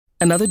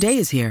Another day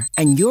is here,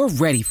 and you're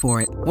ready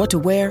for it. What to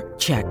wear?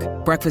 Check.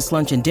 Breakfast,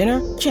 lunch, and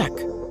dinner? Check.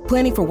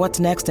 Planning for what's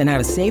next and how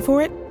to save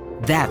for it?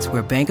 That's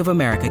where Bank of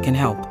America can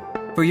help.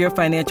 For your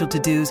financial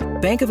to-dos,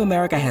 Bank of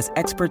America has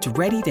experts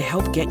ready to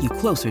help get you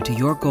closer to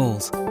your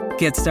goals.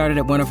 Get started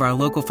at one of our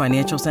local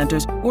financial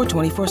centers or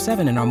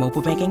 24/7 in our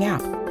mobile banking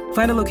app.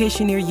 Find a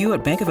location near you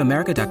at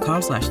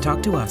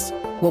bankofamerica.com/talktous.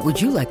 What would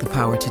you like the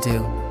power to do?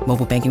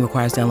 Mobile banking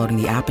requires downloading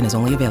the app and is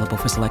only available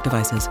for select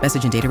devices.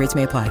 Message and data rates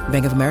may apply.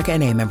 Bank of America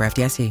N.A., member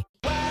FDIC.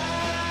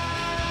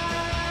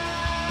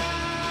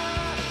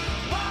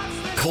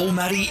 Call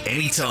Matty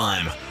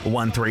anytime.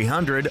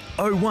 1300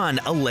 01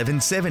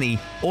 1170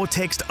 or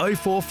text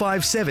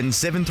 0457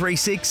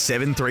 736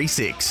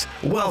 736.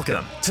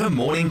 Welcome to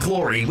Morning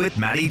Glory with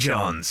Matty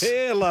Johns.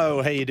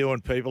 Hello, how you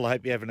doing, people? I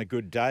hope you're having a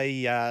good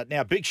day.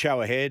 Now, big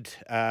show ahead.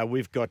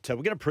 We're going to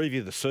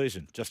preview the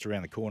season just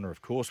around the corner,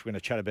 of course. We're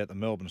going to chat about the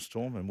Melbourne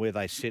Storm and where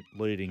they sit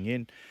leading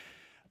in.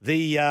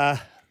 The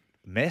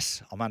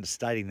mess, I'm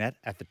understating that,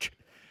 at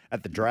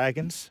the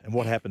Dragons and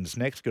what happens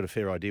next. Got a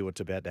fair idea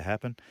what's about to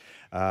happen.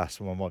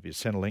 Someone might be a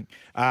Centrelink.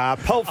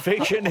 Pulp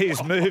Fiction,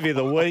 his movie of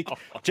the week.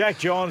 Jack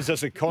Johns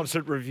does a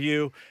concert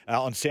review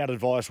on Sound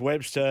Advice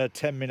Webster.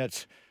 10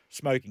 minutes,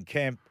 Smoking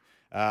Camp.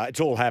 It's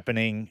all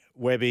happening.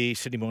 Webby,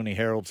 Sydney Morning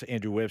Herald's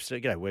Andrew Webster.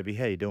 G'day, Webby.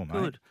 How you doing, mate?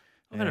 Good.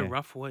 I've had a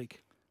rough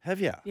week. Have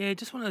you? Yeah,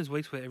 just one of those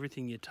weeks where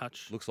everything you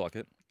touch. Looks like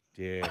it.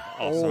 Yeah.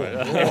 Sorry.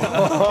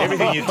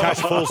 Everything you touch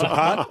falls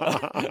apart.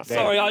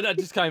 Sorry, that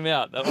just came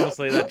out.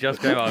 Honestly, that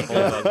just came out. I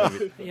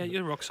apologise. Yeah,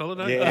 you're rock solid,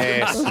 aren't you?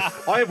 Yes.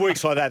 I have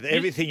weeks like that.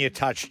 Everything you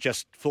touch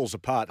just falls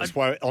apart. That's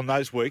why on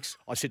those weeks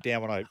I sit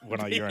down when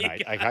I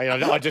urinate. Okay,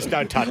 I just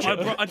don't touch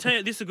it. I tell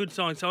you, this is a good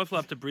sign. So I flew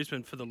up to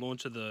Brisbane for the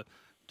launch of the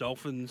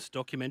Dolphins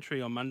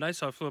documentary on Monday.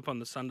 So I flew up on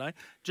the Sunday.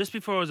 Just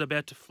before I was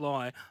about to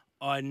fly,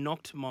 I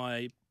knocked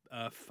my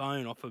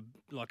phone off a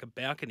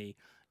balcony.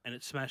 And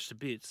it smashed to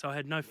bits. So I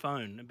had no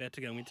phone. About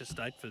to go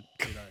interstate for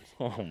 2 days.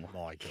 Oh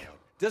my God!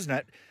 Doesn't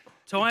it?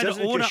 So I had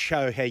to order. Just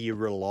show how you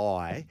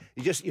rely?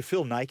 You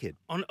feel naked.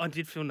 I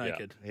did feel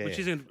naked, Yeah. which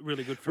isn't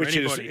really good for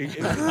anybody.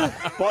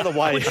 By the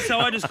way, so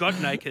I just got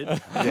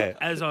naked Yeah.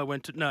 as I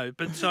went to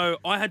But so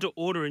I had to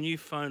order a new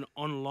phone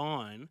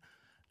online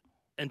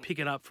and pick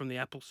it up from the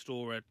Apple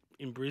store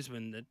in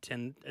Brisbane at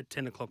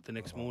 10 o'clock the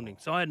next morning.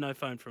 So I had no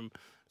phone from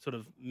sort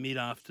of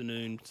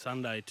mid-afternoon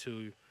Sunday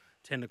to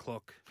 10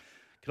 o'clock.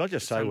 Can I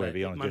just say,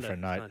 Webby, on a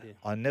different note,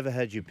 I never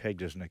had you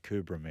pegged as an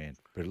Akubra man,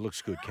 but it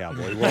looks good,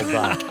 cowboy. Well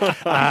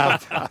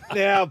done.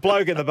 Now,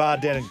 bloke in the bar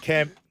down in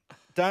camp.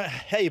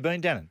 How you been,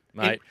 Dannon?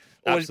 Mate,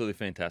 absolutely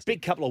fantastic.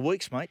 Big couple of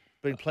weeks, mate.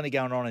 Been plenty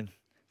going on in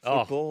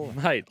football.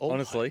 Oh, mate,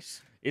 honestly,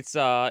 it's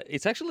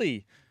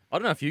actually, I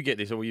don't know if you get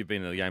this or you've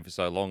been in the game for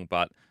so long,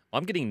 but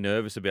I'm getting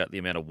nervous about the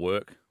amount of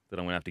work that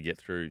I'm going to have to get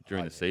through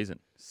during the season.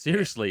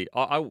 Seriously,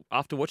 I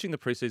after watching the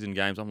preseason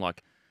games, I'm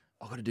like,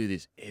 I've got to do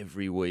this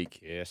every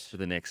week for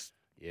the next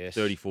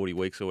 30, 40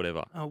 weeks or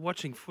whatever. Oh,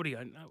 watching footy,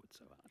 I know it's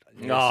so hard.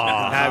 He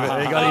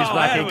got his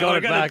back. He got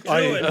it back.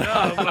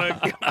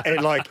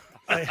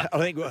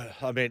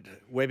 I mean,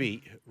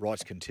 Webby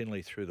writes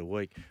continually through the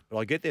week, but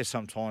I get there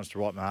sometimes to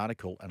write my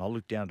article and I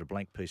look down at a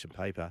blank piece of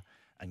paper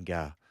and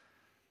go,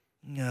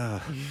 no.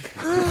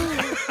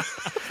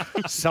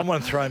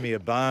 Someone throw me a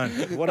bone.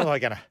 What am I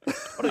going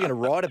to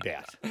write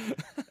about?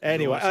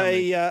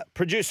 Anyway,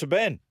 producer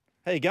Ben.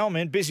 How you going,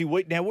 man? Busy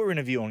week. Now, we're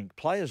interviewing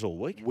players all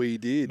week. We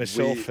did.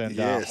 Myself and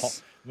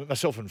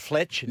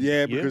Fletch. And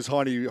yeah, because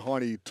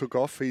Heine took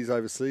off. He's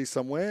overseas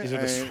somewhere. He's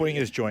at the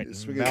swingers joint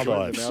in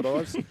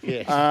Maldives.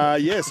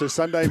 Yes. So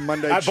Sunday,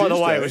 Monday, Tuesday. By the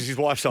way, it was his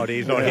wife's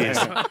idea, not his.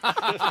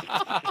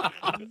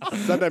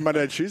 Sunday,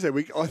 Monday, and Tuesday.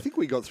 I think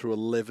we got through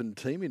 11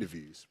 team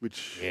interviews,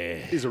 which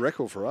is a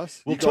record for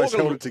us. You guys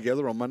held it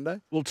together on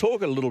Monday. We'll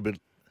talk a little bit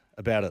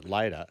about it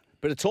later.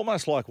 But it's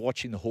almost like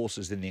watching the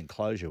horses in the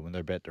enclosure when they're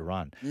about to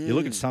run. You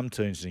look at some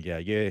teams and you go,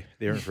 yeah,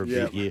 they're in for a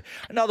big year.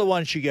 Another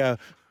one, you go,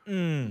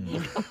 there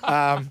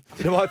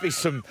might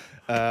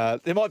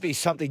be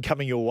something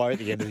coming your way at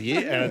the end of the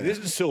year, and it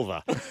isn't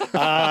silver.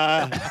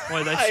 Are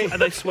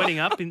they sweating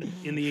up in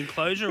the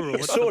enclosure, or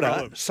what's sort the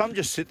problem? of? Some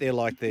just sit there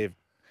like they've,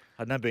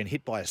 I don't know, been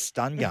hit by a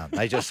stun gun.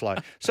 They just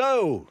like,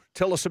 so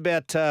tell us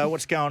about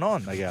what's going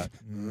on. They go,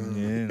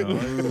 And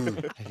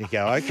you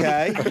go,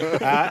 okay.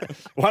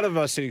 One of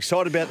us is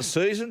excited about the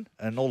season,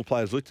 and all the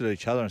players looked at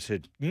each other and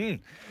said,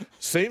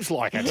 seems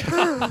like it.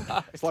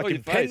 It's like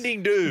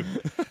impending doom.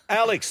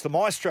 Alex, the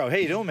maestro, how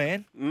you doing,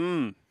 man?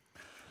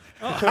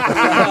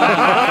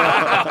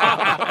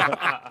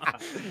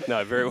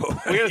 No, very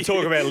well. We're going to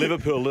talk about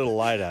Liverpool a little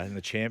later in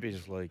the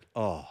Champions League.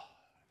 Oh,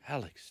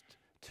 Alex,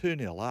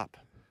 2-0 up.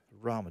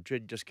 Real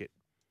Madrid just get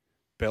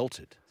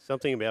belted.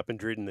 Something about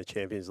Madrid in the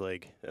Champions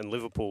League and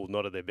Liverpool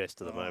not at their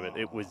best at the moment.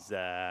 It was,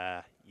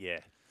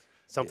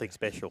 something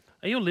special.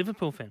 Are you a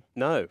Liverpool fan?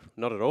 No,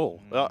 not at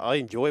all. I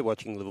enjoy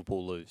watching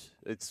Liverpool lose.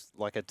 It's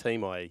like a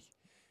team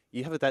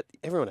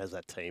everyone has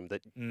that team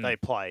that they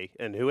play,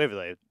 and whoever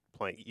they're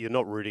playing, you're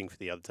not rooting for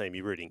the other team,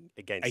 you're rooting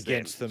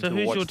against them. So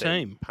who's your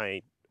team?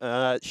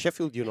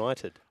 Sheffield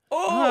United.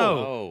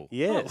 Oh.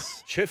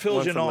 Yes. Sheffield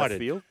One from left United.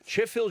 field.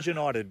 Sheffield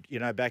United,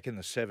 back in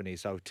the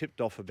 70s, they were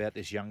tipped off about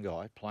this young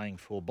guy playing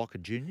for Boca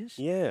Juniors.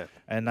 Yeah.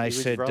 And they He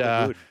was said,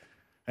 rather good.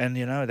 and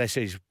they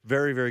said he's a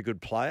very, very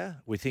good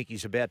player. We think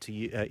he's about to,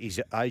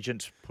 his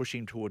agents push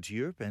him towards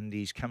Europe, and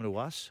he's coming to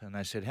us. And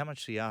they said, how much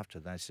is he after?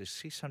 They said,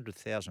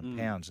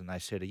 £600,000. And they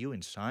said, are you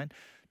insane?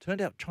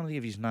 Turned out, trying to think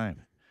of his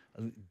name,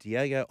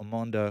 Diego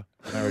Armando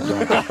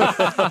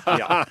Maradona.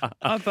 Yeah.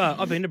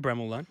 I've been to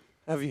Bramall Lane.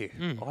 Have you?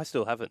 I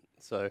still haven't.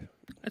 So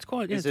It's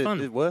quite is it's fun.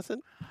 it worth it?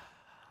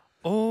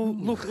 Oh,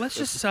 look, let's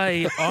just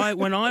say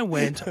when I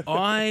went,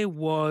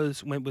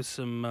 went with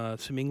some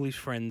English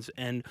friends,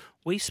 and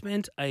we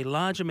spent a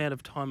large amount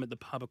of time at the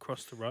pub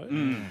across the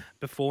road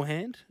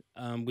beforehand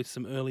with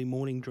some early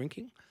morning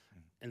drinking.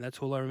 And that's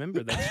all I remember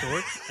of that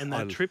story and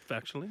that trip,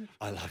 actually.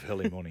 I love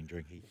early morning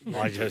drinking.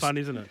 It's fun,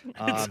 isn't it?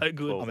 It's so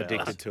good. I'm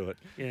addicted to it.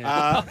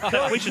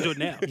 Yeah. We should do it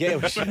now. Yeah,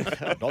 we should.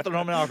 Not that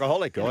I'm an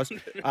alcoholic, guys.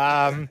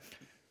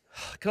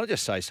 Can I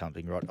just say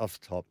something right off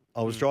the top?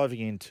 I was driving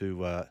into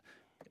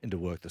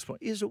work this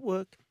morning. Is it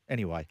work?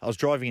 Anyway, I was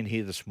driving in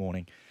here this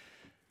morning.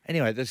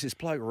 Anyway, there's this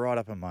bloke right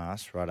up in my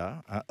ass,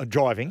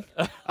 driving,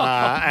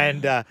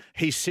 and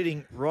he's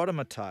sitting right on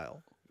my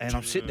tail. And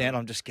I'm sitting there and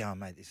I'm just going,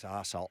 mate, this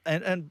arsehole.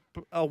 And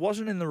I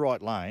wasn't in the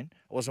right lane.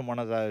 I wasn't one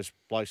of those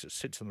blokes that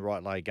sits in the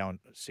right lane going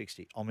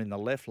 60. I'm in the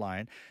left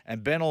lane.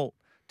 And Ben will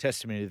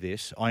testimony to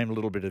this. I am a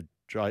little bit of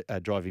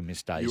driving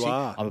Miss Daisy. You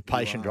are. I'm a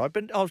patient driver.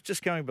 But I was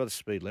just going by the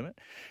speed limit.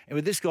 And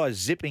with this guy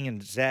zipping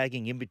and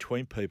zagging in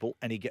between people,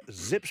 and he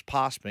zips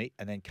past me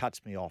and then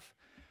cuts me off.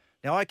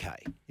 Now, okay,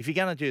 if you're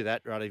going to do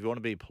that, right, if you want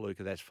to be a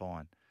palooka, that's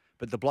fine.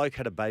 But the bloke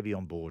had a baby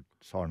on board,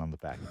 siren on the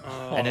back.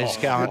 And he's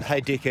going,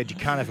 hey, dickhead, you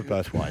can't have it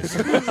both ways.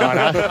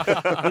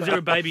 Was there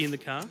a baby in the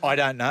car? I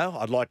don't know.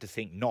 I'd like to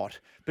think not.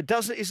 But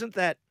isn't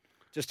that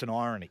just an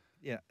irony?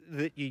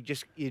 That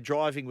you're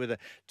driving with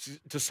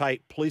to say,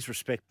 please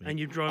respect me. And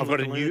you're driving I've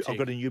like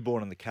got a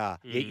newborn in the car.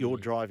 Yet you're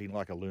driving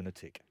like a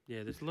lunatic.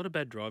 Yeah, there's a lot of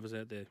bad drivers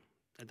out there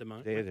at the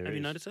moment. There Have you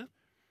is. noticed that?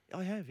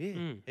 I have,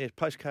 yeah. Yeah,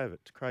 post-COVID.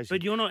 It's crazy.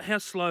 But you're not,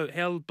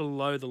 how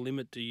below the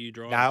limit do you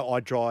drive? No,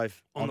 I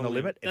drive on the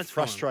limit. It That's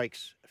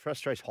frustrates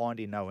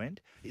Hindy no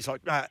end. He's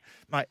like, no,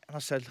 mate. And I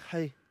said,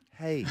 hey.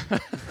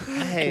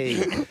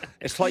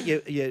 It's like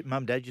your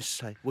mum, dad just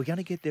say, we're going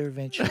to get there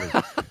eventually.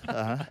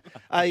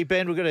 Hey,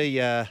 Ben, we've got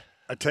a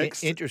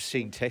text.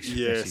 Interesting text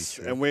Yes,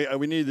 message. and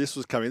we knew this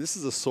was coming. This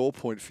is a sore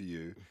point for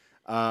you.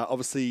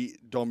 Obviously,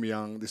 Dom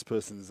Young, this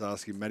person is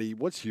asking, Matty,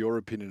 what's your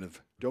opinion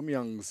of Dom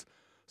Young's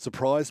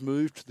surprise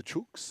move to the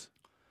Chooks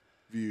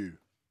view?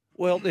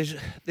 Well,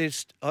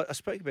 I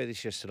spoke about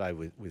this yesterday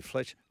with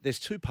Fletch. There's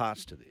two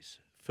parts to this.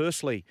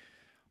 Firstly,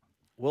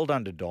 well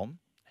done to Dom.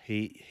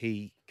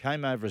 He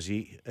came over as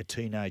a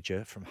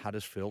teenager from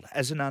Huddersfield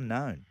as an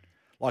unknown,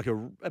 like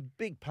a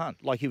big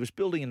punt. Like he was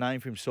building a name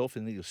for himself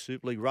in the English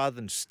Super League rather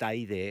than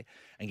stay there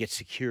and get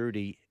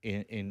security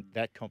in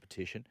that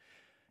competition.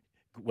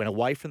 Went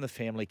away from the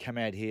family, came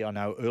out here. I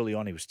know early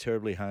on he was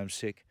terribly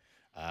homesick.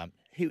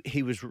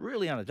 He was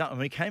really underdone. I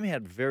mean, he came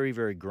out very,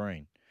 very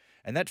green.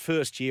 And that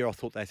first year, I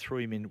thought they threw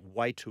him in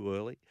way too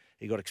early.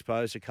 He got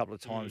exposed a couple of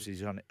times.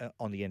 He's on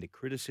the end of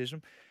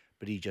criticism.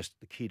 But the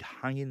kid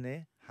hung in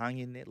there.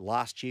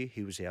 Last year,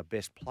 he was our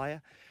best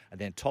player and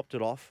then topped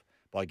it off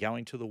by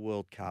going to the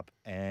World Cup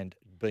and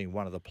being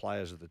one of the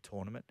players of the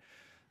tournament.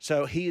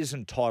 So he is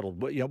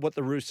entitled. What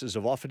the Roosters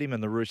have offered him,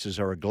 and the Roosters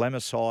are a glamour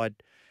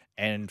side.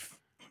 And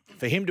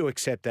for him to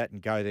accept that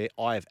and go there,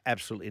 I have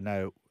absolutely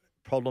no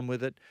problem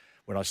with it.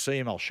 When I see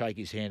him, I'll shake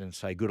his hand and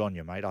say, good on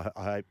you, mate. I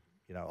hope,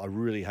 I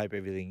really hope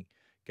everything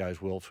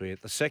goes well for you.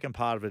 The second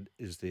part of it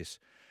is this.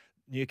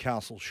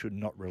 Newcastle should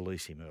not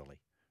release him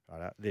early.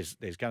 Right? There's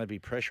going to be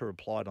pressure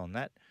applied on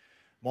that.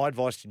 My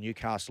advice to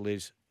Newcastle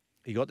is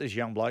he got this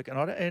young bloke, and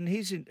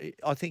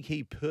I think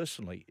he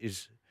personally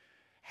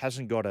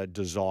hasn't got a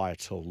desire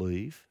to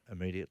leave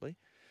immediately.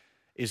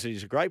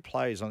 He's a great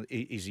player.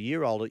 He's a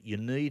year older. You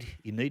need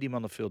him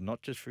on the field,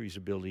 not just for his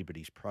ability, but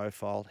his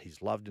profile.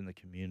 He's loved in the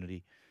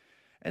community.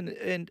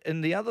 And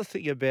the other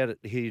thing about it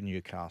here in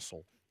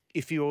Newcastle,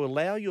 if you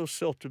allow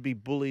yourself to be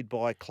bullied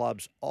by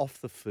clubs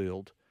off the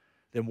field,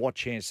 then what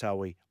chance are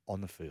we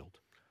on the field?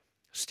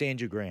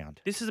 Stand your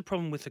ground. This is a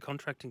problem with the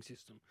contracting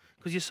system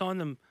because you sign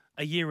them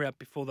a year out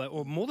before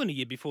or more than a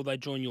year before they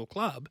join your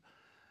club,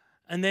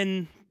 and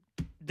then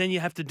you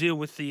have to deal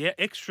with the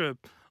extra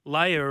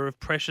layer of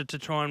pressure to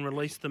try and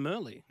release them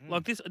early.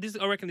 Like this,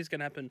 I reckon this is going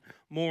to happen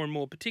more and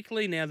more,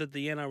 particularly now that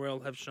the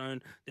NRL have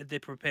shown that they're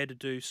prepared to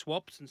do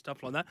swaps and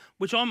stuff like that,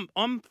 which I'm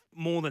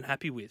more than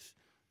happy with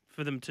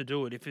for them to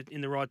do it if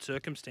in the right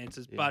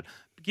circumstances. Yeah. But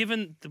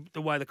given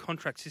the way the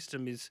contract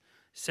system is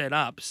set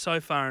up so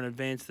far in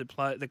advance that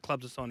the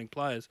clubs are signing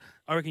players,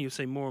 I reckon you'll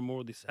see more and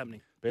more of this happening.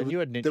 Ben, you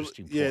had an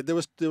interesting point. Yeah, there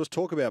was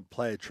talk about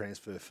player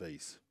transfer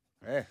fees.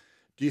 Yeah.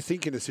 Do you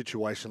think in a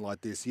situation like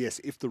this, yes,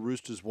 if the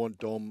Roosters want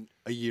Dom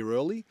a year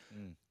early,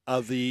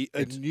 are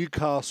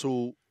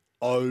Newcastle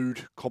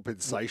owed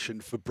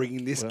compensation for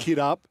bringing this kid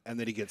up and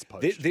then he gets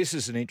poached? This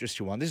is an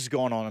interesting one. This has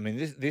gone on. I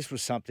mean, this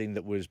was something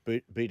that was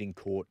beating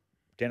court.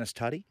 Dennis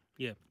Tuddy.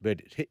 Yeah.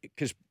 But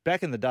because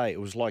back in the day,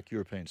 it was like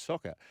European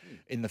soccer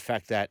in the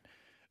fact that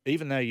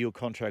even though your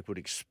contract would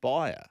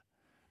expire,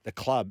 the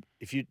club,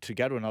 if you to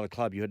go to another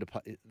club, you had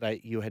to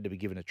you had to be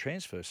given a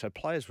transfer. So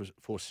players were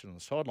forced to sit on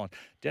the sideline.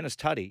 Dennis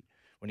Tuddy,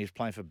 when he was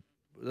playing for,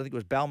 I think it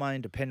was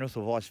Balmain to Penrith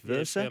or vice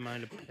versa,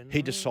 Balmain to Penrith.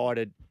 he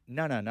decided,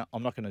 no,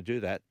 I'm not going to do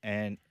that,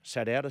 and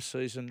sat out a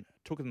season,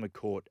 took them to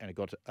court, and it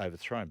got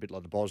overthrown, a bit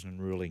like the Bosnian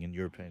ruling in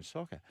European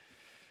soccer.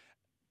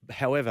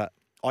 However,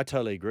 I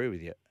totally agree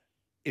with you.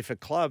 If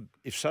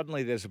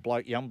suddenly there's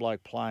a young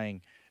bloke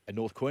playing at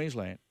North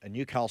Queensland and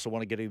Newcastle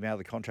want to get him out of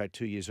the contract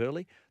 2 years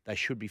early, they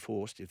should be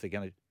forced if they're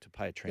going to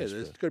pay a transfer.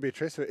 Yeah, there's got to be a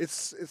transfer.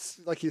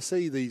 It's like you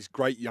see these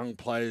great young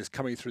players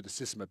coming through the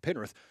system at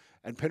Penrith,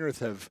 and Penrith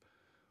have,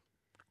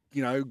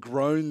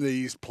 grown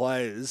these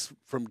players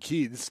from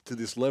kids to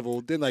this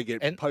level. Then they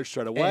get poached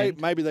straight away.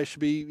 Maybe they should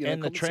be,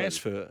 and the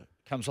transfer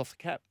comes off the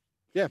cap.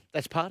 Yeah,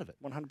 that's part of it.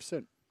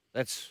 100%.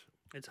 It's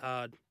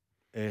hard.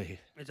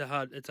 It's a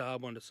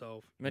hard one to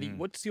solve. Matty,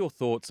 what's your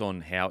thoughts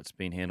on how it's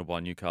been handled by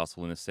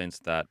Newcastle in the sense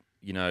that,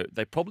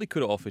 they probably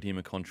could have offered him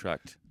a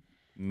contract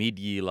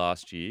mid-year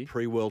last year.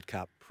 Pre-World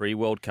Cup.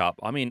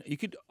 I mean,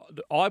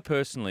 I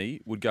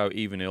personally would go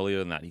even earlier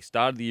than that. He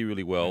started the year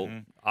really well,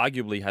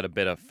 arguably had a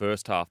better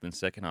first half than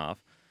second half.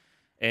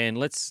 And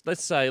let's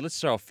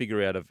throw a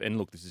figure out of, and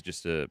look, this is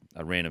just a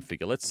random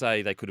figure. Let's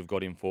say they could have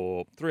got him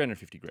for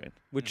 $350,000,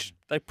 which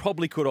they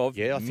probably could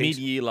have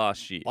mid-year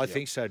last year. I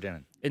think so,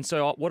 Darren. And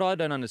so what I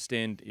don't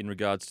understand in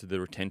regards to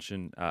the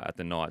retention at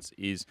the Knights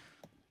is,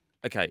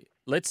 okay,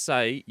 let's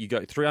say you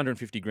go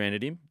 $350,000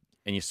 at him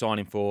and you sign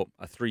him for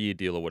a 3-year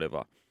deal or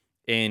whatever,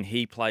 and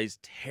he plays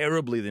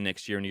terribly the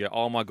next year and you go,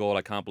 oh my God,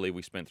 I can't believe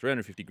we spent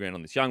 $350,000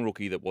 on this young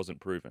rookie that wasn't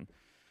proven.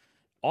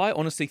 I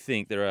honestly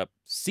think there are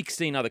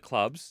 16 other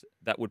clubs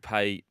that would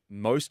pay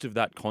most of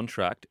that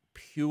contract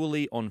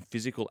purely on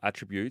physical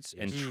attributes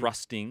and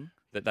trusting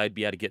that they'd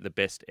be able to get the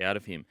best out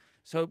of him.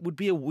 So it would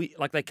be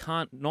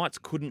Knights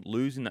couldn't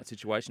lose in that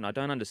situation. I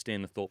don't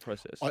understand the thought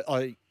process.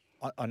 I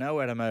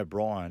know Adam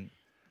O'Brien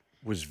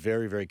was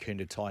very, very keen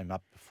to tie him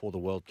up before the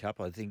World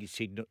Cup. I think he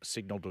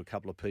signalled to a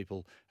couple of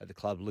people at the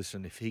club,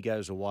 listen, if he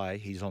goes away,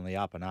 he's on the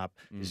up and up.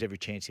 There's every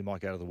chance he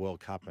might go to the World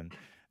Cup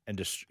and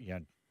just,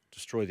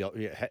 destroy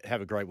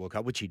have a great World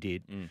Cup, which he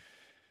did.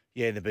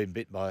 Yeah, they've been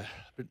bitten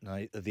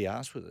the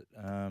arse with it.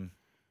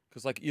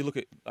 Because you look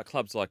at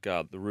clubs like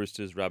the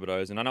Roosters,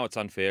 Rabbitohs, and I know it's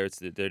unfair,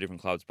 they're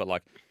different clubs,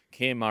 but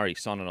Cam Murray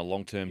signed on a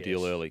long-term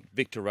deal early.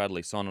 Victor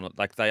Radley signed on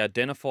they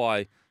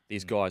identify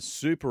these guys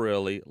super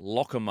early,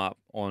 lock them up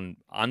on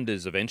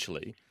unders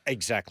eventually.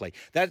 Exactly.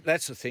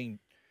 That's the thing,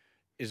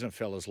 isn't it,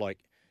 fellas?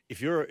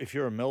 If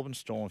you're a Melbourne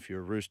Storm, if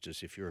you're a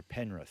Roosters, if you're a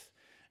Penrith,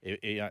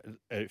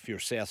 if you're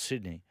South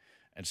Sydney,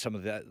 and some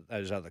of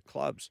those other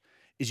clubs,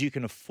 is you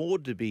can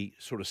afford to be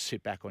sort of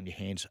sit back on your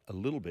hands a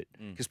little bit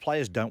because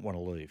players don't want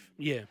to leave.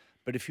 Yeah.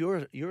 But if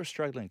you're a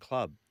struggling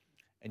club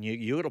and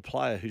you got a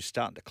player who's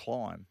starting to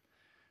climb,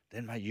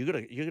 then mate, you got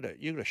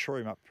to shore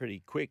him up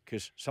pretty quick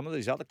because some of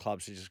these other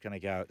clubs are just going to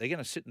go. They're going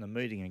to sit in the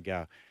meeting and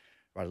go,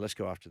 right, let's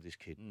go after this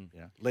kid.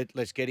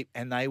 Let's get him,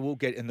 and they will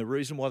get. And the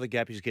reason why the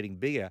gap is getting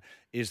bigger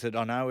is that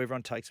I know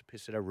everyone takes a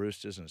piss at our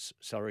Roosters and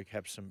salary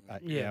caps and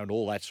and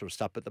all that sort of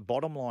stuff. But the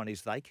bottom line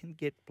is they can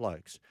get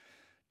blokes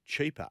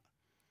cheaper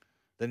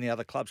than the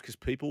other clubs because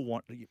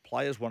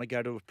players want to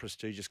go to a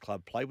prestigious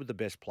club, play with the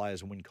best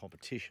players, and win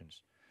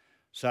competitions.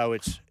 So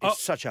it's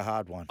such a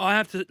hard one. I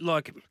have to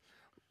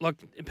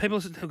people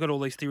have got all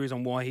these theories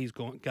on why he's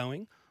going.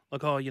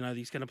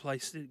 He's going to play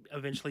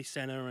eventually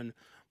centre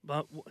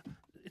but.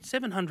 It's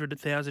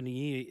 $700,000 a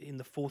year in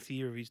the fourth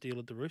year of his deal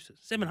at the Roosters.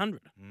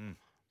 $700,000.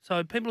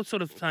 So people are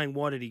sort of saying,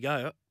 why did he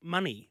go?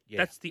 Money. Yeah.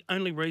 That's the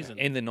only reason.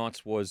 And the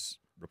Knights was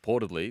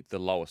reportedly the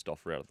lowest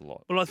offer out of the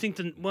lot. Well,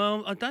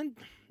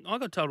 I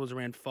got told it was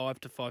around $5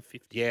 to $550.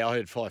 Yeah, I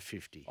heard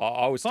 $550.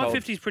 I was told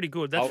 $550 is pretty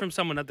good. That's from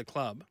someone at the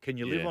club. Can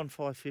you live on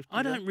 $550?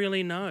 I don't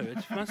really know. It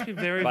must be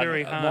very,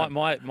 very hard.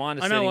 My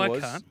understanding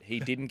was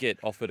he didn't get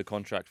offered a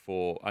contract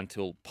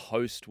until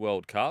post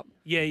World Cup.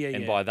 Yeah.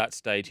 And by that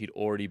stage, he'd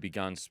already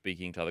begun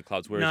speaking to other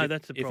clubs. Whereas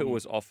that's the if it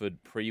was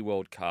offered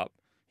pre-World Cup,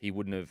 he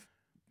wouldn't have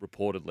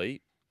reportedly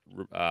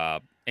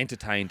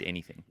entertained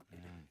anything.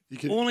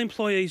 All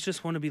employees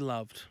just want to be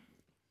loved.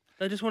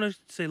 They just want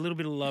to see a little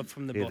bit of love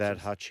from the bosses. Hear that,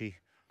 Hutchie?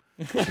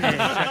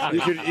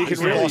 You can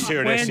really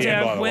hear it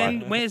SCN, by the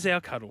way. Where's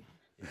our cuddle?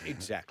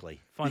 Exactly.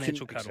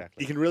 Financial cuddle.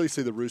 Exactly. You can really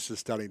see the Roosters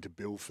starting to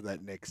build for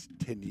that next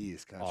 10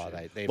 years, can't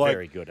you? They're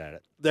very good at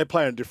it. They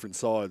play on different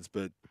sides,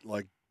 but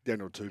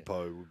Daniel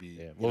Tupou would be.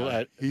 Yeah.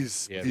 Well,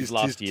 his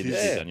last year,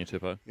 Daniel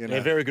Tupou.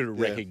 They're very good at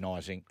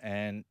recognising,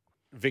 and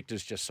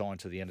Victor's just signed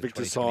to the end of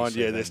 2027. Victor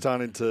signed, they're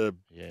starting to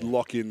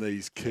lock in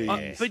these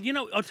keys. But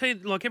I'll tell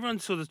you, everyone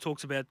sort of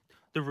talks about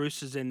the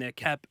Roosters and their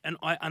cap, and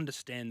I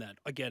understand that.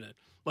 I get it.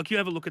 You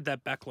have a look at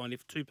that backline.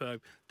 If Tupou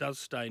does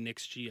stay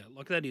next year,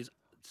 that is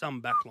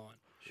some backline.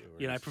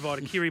 Sure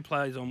provided Kiri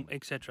plays on,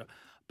 etc.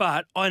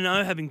 But I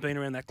know, having been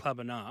around that club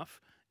enough,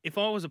 if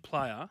I was a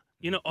player,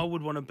 I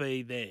would want to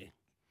be there.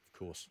 Of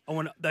course.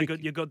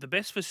 You've got the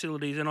best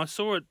facilities, and I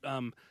saw it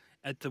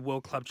at the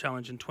World Club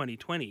Challenge in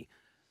 2020.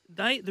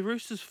 The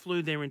Roosters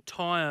flew their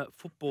entire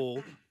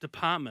football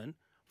department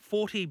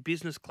 40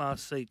 business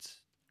class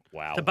seats.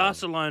 Wow. To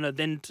Barcelona,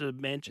 then to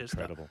Manchester.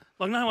 Incredible.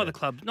 Like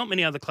not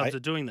many other clubs are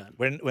doing that.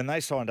 When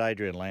they signed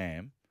Adrian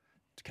Lamb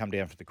to come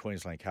down for the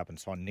Queensland Cup and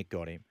sign, Nick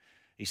got him.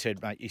 He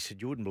said, mate,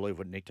 you wouldn't believe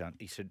what Nick done.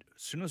 He said,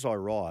 as soon as I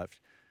arrived,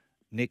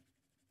 Nick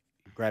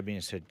grabbed me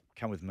and said,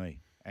 come with me.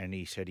 And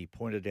he said he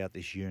pointed out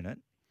this unit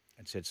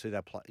and said, see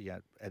that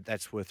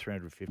that's worth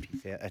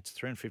 350,000. That's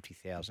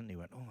 350,000. He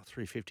went,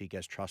 350. He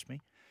goes, trust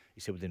me. He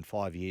said, within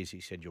 5 years,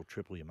 he said, you'll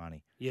triple your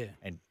money. Yeah.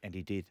 And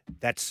he did.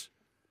 That's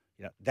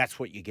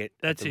what you get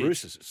That's at the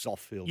Roosters. It's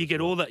soft field. You get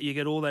all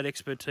that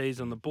expertise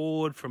on the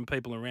board from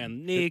people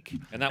around Nick.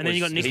 And then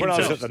you got Nick when himself.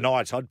 I was at the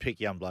Knights, I'd pick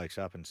young blokes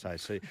up and say,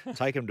 see,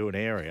 take them to an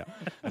area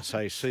and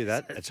say, see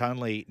that? It's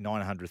only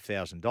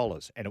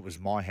 $900,000. And it was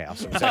my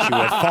house. It was actually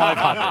worth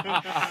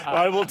 $500,000. All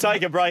right, we'll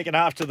take a break, and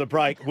after the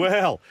break,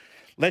 well,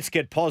 let's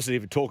get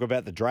positive and talk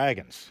about the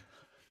Dragons.